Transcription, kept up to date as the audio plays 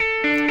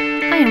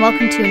and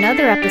welcome to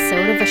another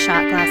episode of A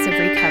Shot Glass of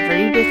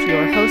Recovery with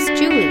your host,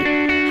 Julie,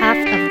 half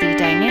of the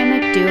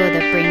dynamic duo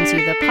that brings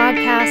you the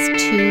podcast,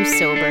 Two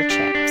Sober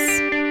Chicks.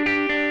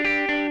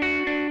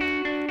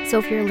 So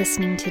if you're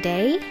listening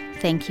today,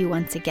 thank you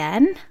once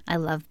again. I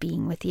love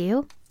being with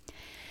you.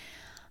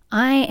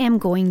 I am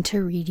going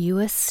to read you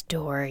a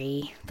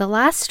story. The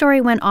last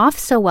story went off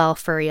so well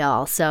for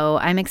y'all, so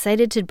I'm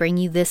excited to bring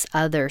you this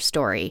other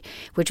story,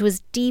 which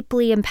was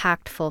deeply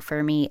impactful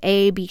for me.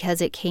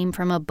 Because it came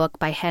from a book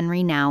by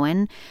Henry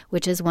Nouwen,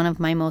 which is one of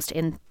my most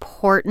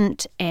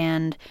important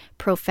and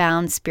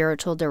profound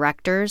spiritual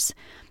directors,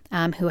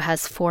 who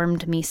has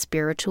formed me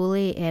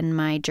spiritually in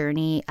my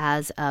journey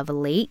as of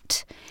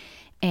late.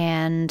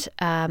 And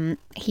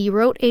he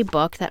wrote a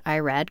book that I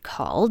read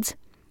called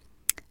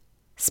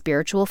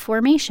Spiritual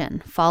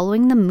Formation,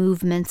 Following the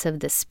Movements of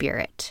the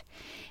Spirit.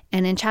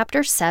 And in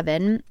chapter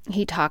 7,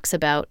 he talks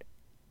about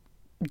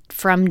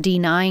from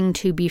denying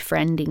to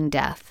befriending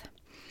death.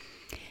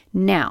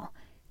 Now,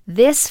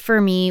 this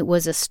for me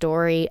was a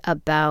story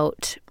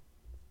about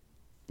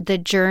the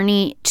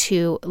journey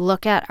to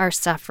look at our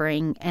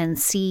suffering and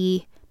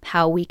see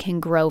how we can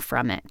grow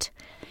from it.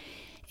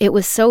 It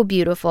was so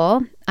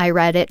beautiful. I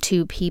read it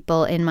to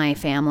people in my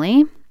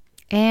family,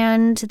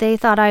 and they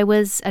thought I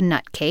was a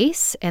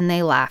nutcase, and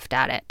they laughed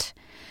at it.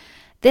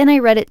 Then I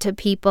read it to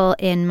people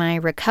in my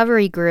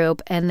recovery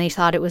group, and they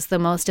thought it was the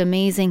most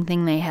amazing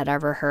thing they had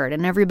ever heard.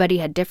 And everybody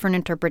had different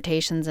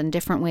interpretations and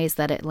different ways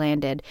that it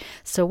landed.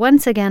 So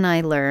once again, I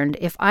learned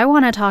if I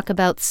want to talk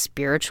about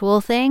spiritual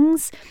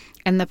things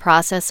and the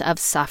process of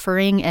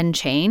suffering and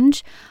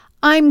change,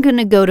 I'm going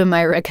to go to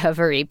my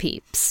recovery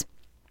peeps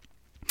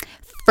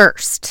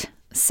first.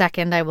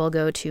 Second, I will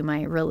go to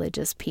my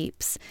religious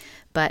peeps.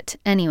 But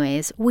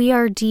anyways, we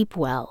are deep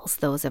wells,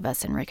 those of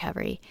us in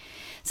recovery.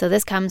 So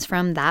this comes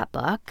from that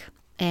book,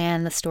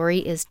 and the story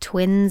is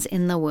Twins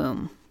in the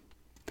Womb.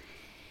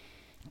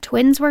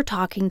 Twins were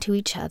talking to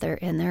each other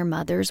in their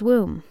mother's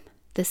womb.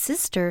 The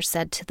sister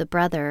said to the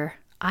brother,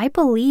 "I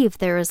believe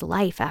there is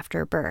life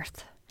after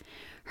birth."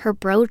 Her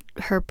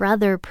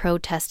brother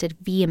protested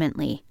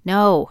vehemently.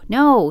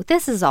 No,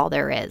 this is all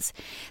there is.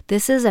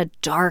 This is a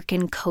dark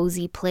and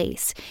cozy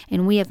place,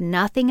 and we have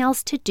nothing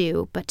else to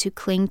do but to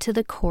cling to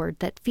the cord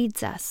that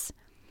feeds us.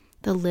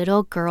 The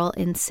little girl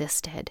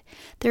insisted.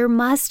 There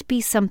must be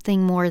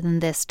something more than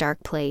this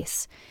dark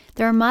place.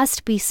 There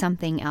must be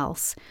something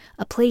else,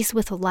 a place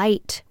with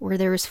light where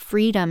there is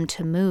freedom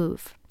to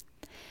move.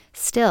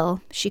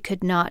 Still, she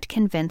could not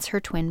convince her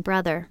twin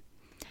brother.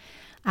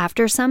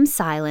 After some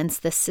silence,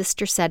 the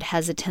sister said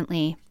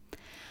hesitantly,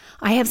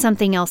 "I have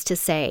something else to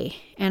say,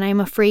 and I'm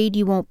afraid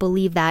you won't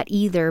believe that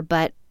either,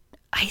 but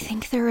I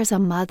think there is a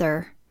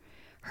mother."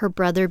 Her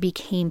brother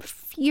became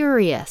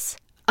furious.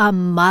 "A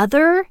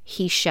mother?"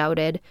 he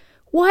shouted.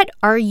 "What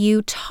are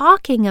you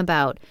talking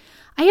about?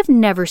 I have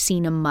never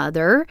seen a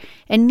mother,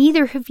 and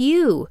neither have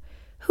you.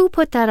 Who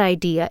put that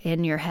idea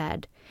in your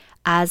head?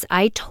 As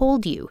I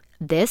told you,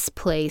 this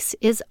place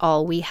is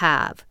all we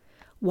have.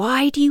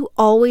 Why do you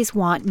always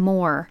want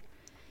more?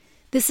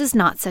 This is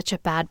not such a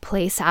bad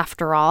place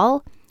after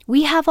all.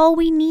 We have all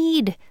we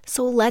need,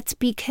 so let's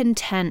be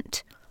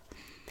content."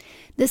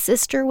 The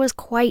sister was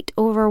quite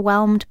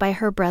overwhelmed by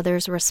her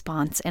brother's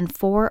response and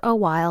for a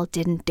while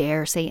didn't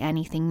dare say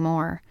anything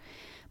more.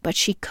 But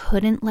she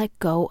couldn't let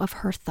go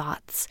of her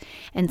thoughts,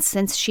 and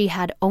since she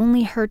had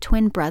only her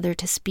twin brother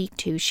to speak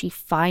to, she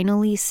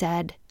finally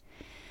said,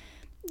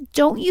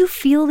 "Don't you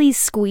feel these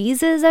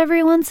squeezes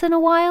every once in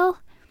a while?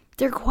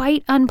 They're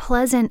quite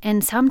unpleasant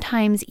and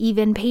sometimes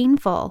even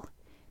painful."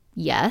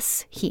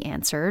 "Yes," he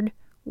answered.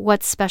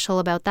 "What's special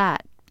about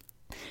that?"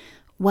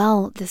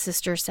 "Well," the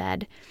sister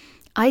said,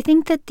 "I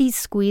think that these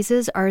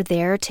squeezes are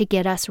there to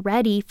get us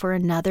ready for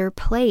another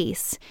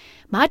place,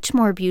 much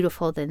more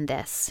beautiful than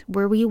this,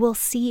 where we will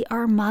see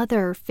our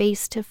mother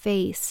face to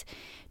face.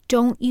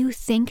 Don't you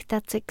think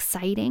that's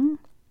exciting?"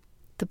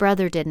 The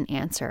brother didn't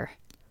answer.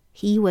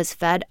 He was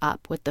fed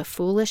up with the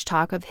foolish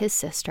talk of his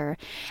sister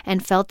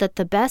and felt that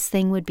the best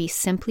thing would be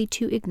simply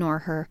to ignore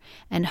her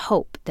and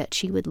hope that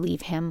she would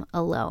leave him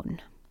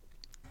alone.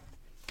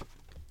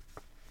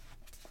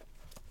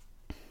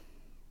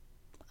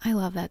 I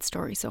love that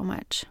story so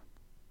much.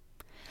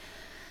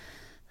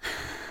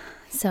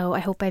 So I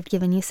hope I've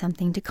given you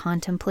something to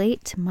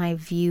contemplate. My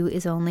view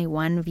is only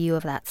one view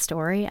of that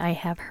story. I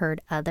have heard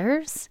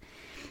others.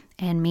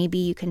 And maybe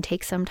you can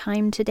take some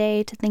time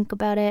today to think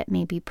about it,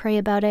 maybe pray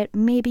about it,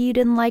 maybe you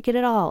didn't like it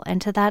at all.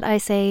 And to that I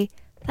say,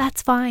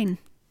 that's fine.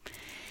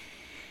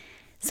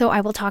 So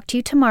I will talk to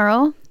you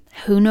tomorrow.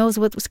 Who knows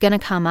what's going to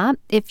come up?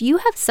 If you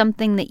have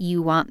something that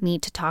you want me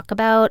to talk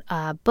about,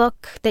 a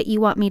book that you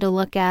want me to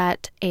look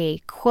at, a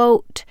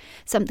quote,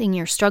 something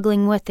you're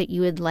struggling with that you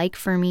would like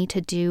for me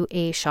to do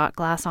a shot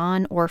glass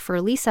on, or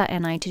for Lisa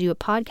and I to do a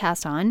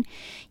podcast on,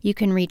 you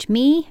can reach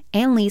me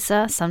and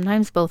Lisa,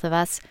 sometimes both of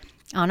us,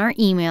 on our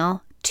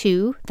email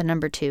to the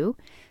number 2,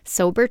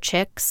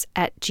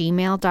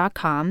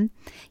 soberchicks@gmail.com.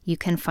 You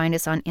can find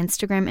us on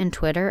Instagram and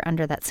Twitter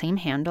under that same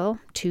handle,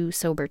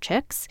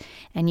 2soberchicks,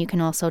 and you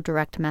can also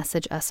direct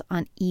message us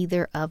on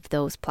either of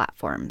those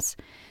platforms.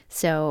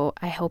 So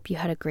I hope you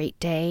had a great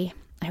day.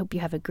 I hope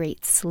you have a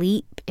great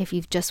sleep. If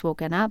you've just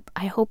woken up,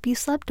 I hope you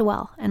slept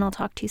well, and I'll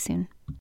talk to you soon.